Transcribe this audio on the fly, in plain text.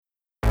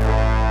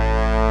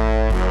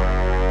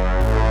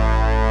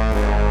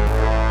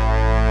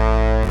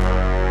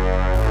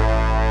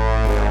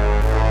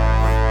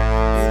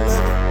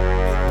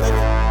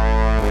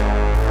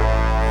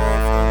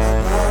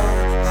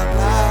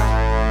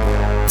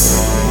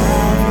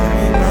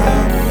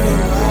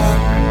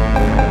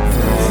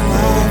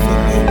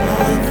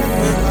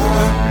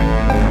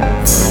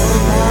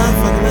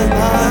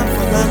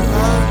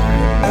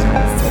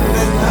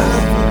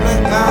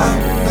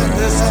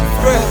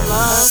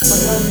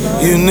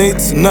You need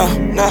to know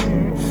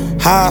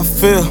how I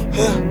feel.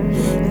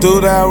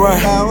 Do that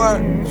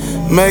work,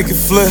 make it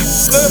flip.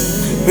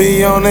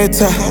 Be on that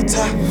top,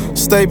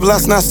 stay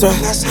blessed, not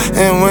stressed.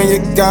 And when you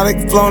got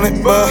it, flown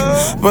it,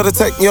 but it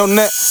take your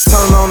neck.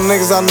 Turn on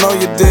niggas, I know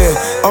you did.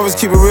 Always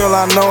keep it real,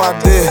 I know I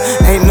did.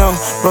 Ain't no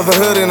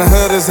brotherhood in the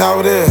hood, is how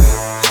it is.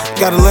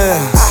 Gotta live,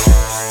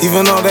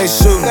 even though they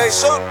shootin'.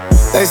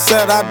 They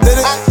said I did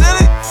it.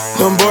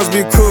 Them boys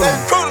be cruelin'.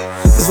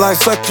 It's like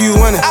suck you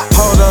in it.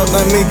 Hold up,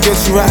 let me get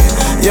you right.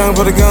 Young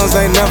but the guns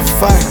ain't never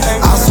fight.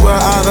 I swear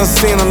I done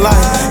seen a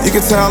light. You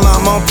can tell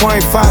I'm on .5.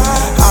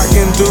 I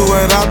can do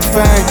without the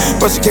fame,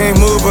 but you can't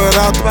move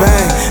without the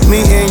bang.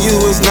 Me and you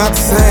is not the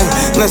same,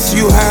 unless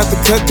you have to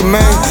cut the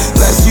man,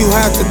 unless you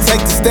have to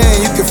take the stand.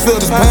 You can feel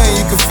this pain,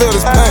 you can feel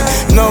this pain.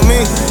 Know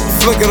me?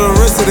 Flick of the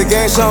wrist of the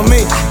game, show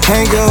me.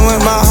 Hanging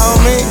with my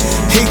homie,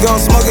 he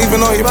gon' smoke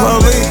even though he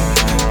police.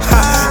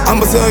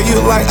 I'ma tell you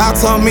like I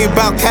told me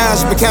about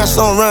cash, but cash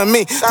don't run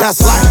me.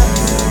 That's life.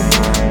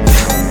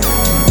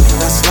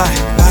 That's life.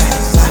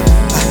 That's life.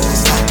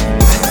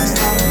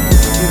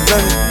 You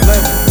love it.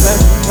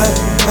 That's life.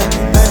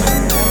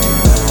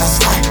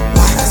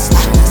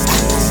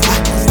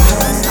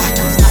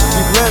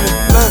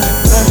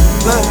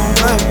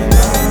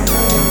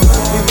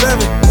 You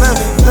love it.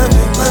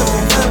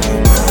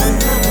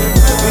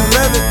 You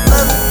love it.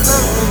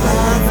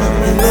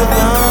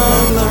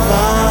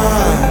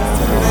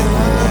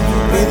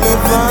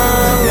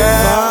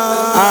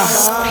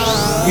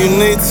 You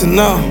need to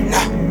know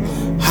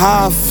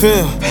how I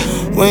feel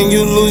when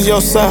you lose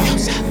yourself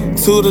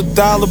to the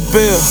dollar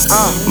bill.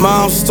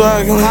 Mom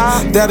struggling,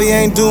 daddy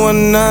ain't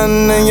doing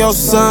nothing, and your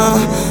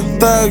son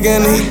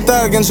thuggin', he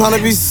thuggin',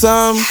 tryna be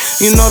some.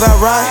 You know that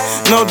right?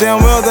 Know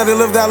damn well that he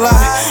live that life.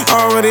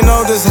 Already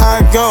know this how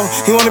it go.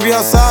 He wanna be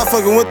outside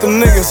fucking with them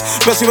niggas,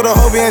 especially with a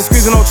hoe, he ain't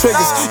squeezing no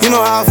triggers. You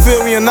know how I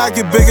feel when your knock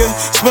get bigger.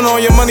 Spend all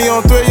your money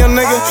on thrill, your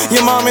nigga.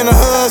 Your mom in the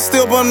hood,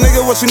 still bum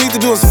nigga. What you need to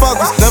do is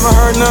focus. Never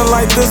heard nothing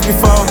like this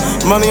before.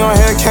 Money on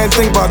head, can't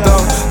think about though.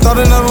 Thought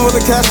it never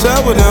would've cashed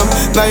up with him.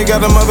 Now you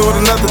got a mother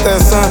with another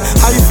that son.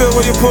 How you feel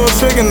when you pull a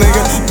trigger,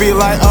 nigga? Be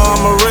like, oh,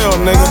 I'm a real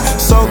nigga.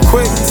 So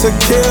quick to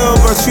kill,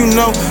 but you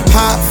know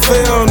how I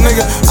feel,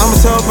 nigga. I'ma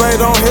tell Bay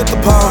don't hit the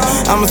pole.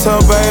 I'ma tell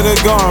Bay to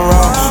go and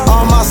roll.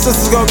 All my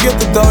sisters go get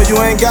the dough. You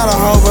ain't got a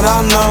hoe, but I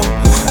know.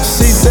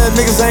 She said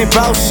niggas ain't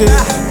bout shit.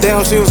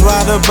 Damn, she was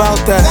right about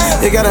that.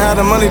 You gotta have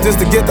the money just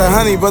to get the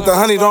honey, but the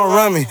honey don't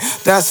run me.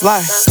 That's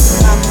life.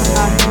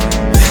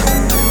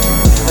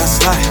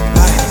 That's life.